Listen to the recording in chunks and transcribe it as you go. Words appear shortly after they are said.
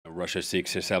Russia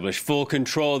seeks to establish full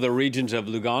control of the regions of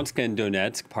Lugansk and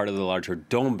Donetsk, part of the larger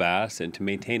Donbass, and to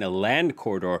maintain a land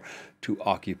corridor to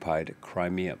occupied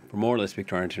Crimea. For more, let's speak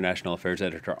to our international affairs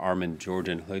editor, Armen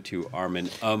Georgian. Hello to you, Armen.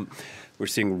 We're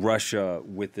seeing Russia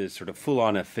with this sort of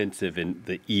full-on offensive in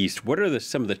the east. What are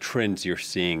some of the trends you're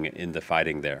seeing in the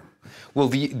fighting there? Well,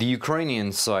 the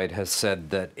Ukrainian side has said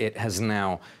that it has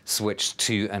now switched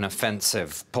to an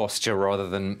offensive posture rather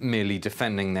than merely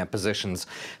defending their positions.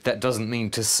 That doesn't mean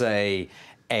to say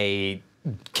a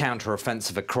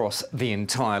counter-offensive across the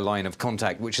entire line of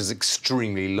contact, which is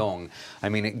extremely long. I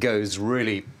mean, it goes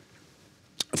really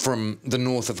from the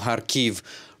north of Kharkiv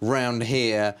round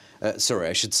here,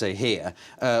 here,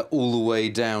 all the way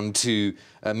down to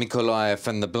Mykolaiv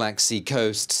and the Black Sea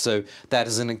coast. So that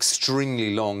is an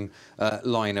extremely long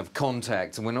line of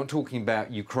contact. And we're not talking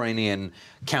about Ukrainian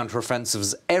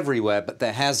counteroffensives everywhere, but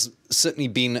there has certainly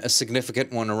been a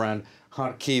significant one around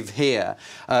Kharkiv here.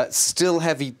 Still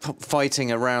heavy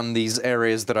fighting around these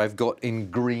areas that I've got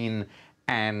in green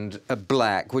and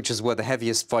black, which is where the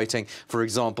heaviest fighting, for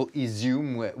example,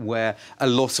 Izium, where a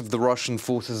lot of the Russian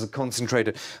forces are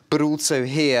concentrated, but also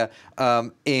here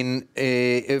from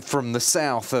the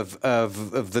south of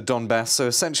the Donbass. So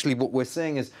essentially what we're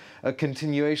seeing is a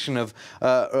continuation of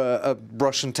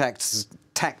Russian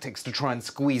tactics to try and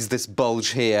squeeze this bulge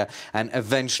here and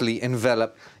eventually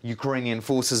envelop Ukrainian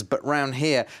forces. But round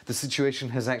here, the situation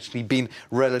has actually been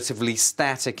relatively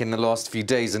static in the last few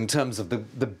days in terms of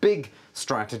the big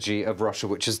strategy of Russia,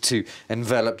 which is to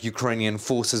envelop Ukrainian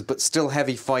forces, but still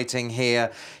heavy fighting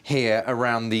here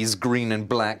around these green and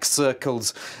black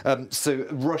circles. So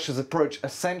Russia's approach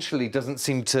essentially doesn't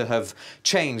seem to have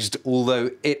changed,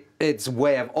 although its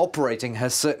way of operating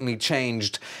has certainly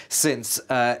changed since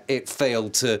it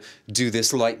failed to do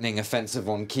this lightning offensive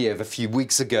on Kiev a few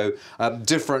weeks ago.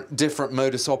 Different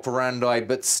modus operandi,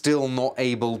 but still not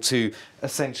able to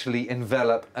essentially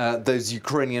envelop those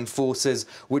Ukrainian forces,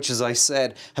 which, as I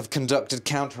said, have conducted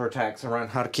counterattacks around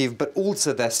Kharkiv, but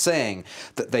also they're saying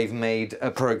that they've made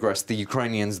progress, the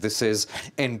Ukrainians, this is,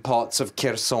 in parts of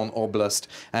Kherson Oblast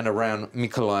and around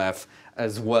Mykolaiv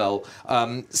as well.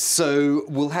 So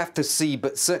we'll have to see,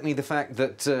 but certainly the fact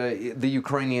that the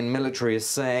Ukrainian military is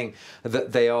saying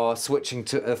that they are switching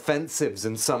to offensives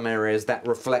in some areas, that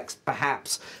reflects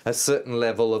perhaps a certain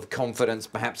level of confidence,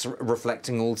 perhaps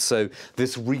reflecting also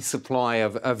this resupply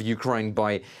of Ukraine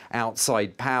by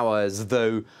outside powers,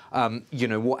 though, you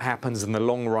know, what happens in the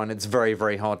long run, it's very,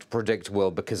 very hard to predict,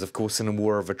 Will, because, of course, in a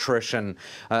war of attrition,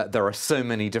 there are so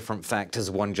many different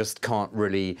factors, one just can't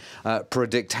really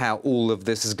predict how all of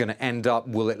this is going to end up.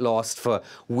 Will it last for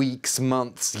weeks,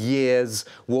 months, years?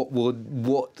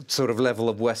 What sort of level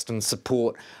of Western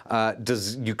support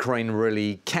does Ukraine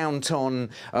really count on?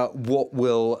 What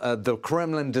will the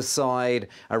Kremlin decide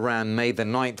around May the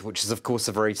 9th, which is, of course,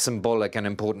 a very symbolic and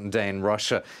important day in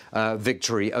Russia,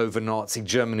 victory over Nazi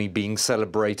Germany being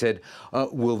celebrated?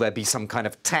 Will there be some kind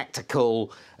of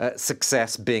tactical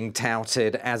success being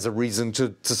touted as a reason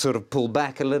to sort of pull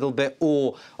back a little bit,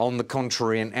 or on the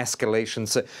contrary, an escalation?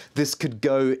 So this could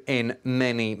go in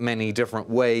many, many different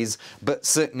ways, but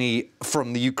certainly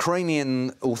from the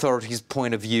Ukrainian authorities'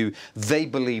 point of view, they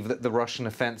believe that the Russian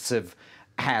offensive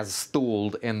has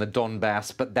stalled in the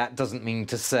Donbass, but that doesn't mean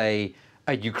to say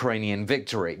a Ukrainian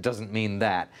victory. It doesn't mean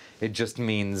that. It just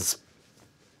means,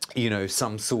 you know,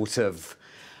 some sort of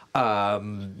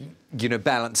you know,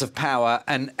 balance of power,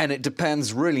 and it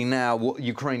depends really now what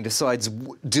Ukraine decides.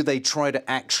 Do they try to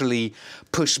actually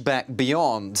push back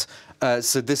beyond?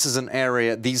 So this is an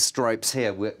area, these stripes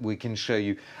here, we can show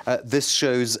you. This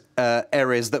shows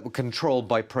areas that were controlled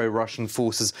by pro-Russian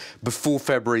forces before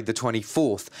February the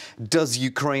 24th. Does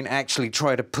Ukraine actually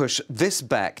try to push this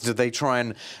back? Do they try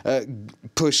and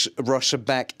push Russia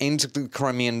back into the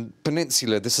Crimean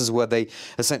Peninsula? This is where they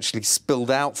essentially spilled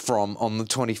out from on the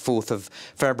 24th of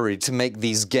February to make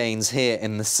these gains here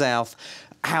in the south.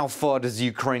 How far does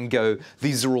Ukraine go?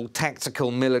 These are all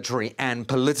tactical, military and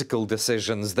political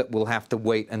decisions that we'll have to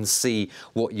wait and see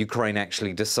what Ukraine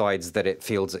actually decides that it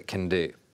feels it can do.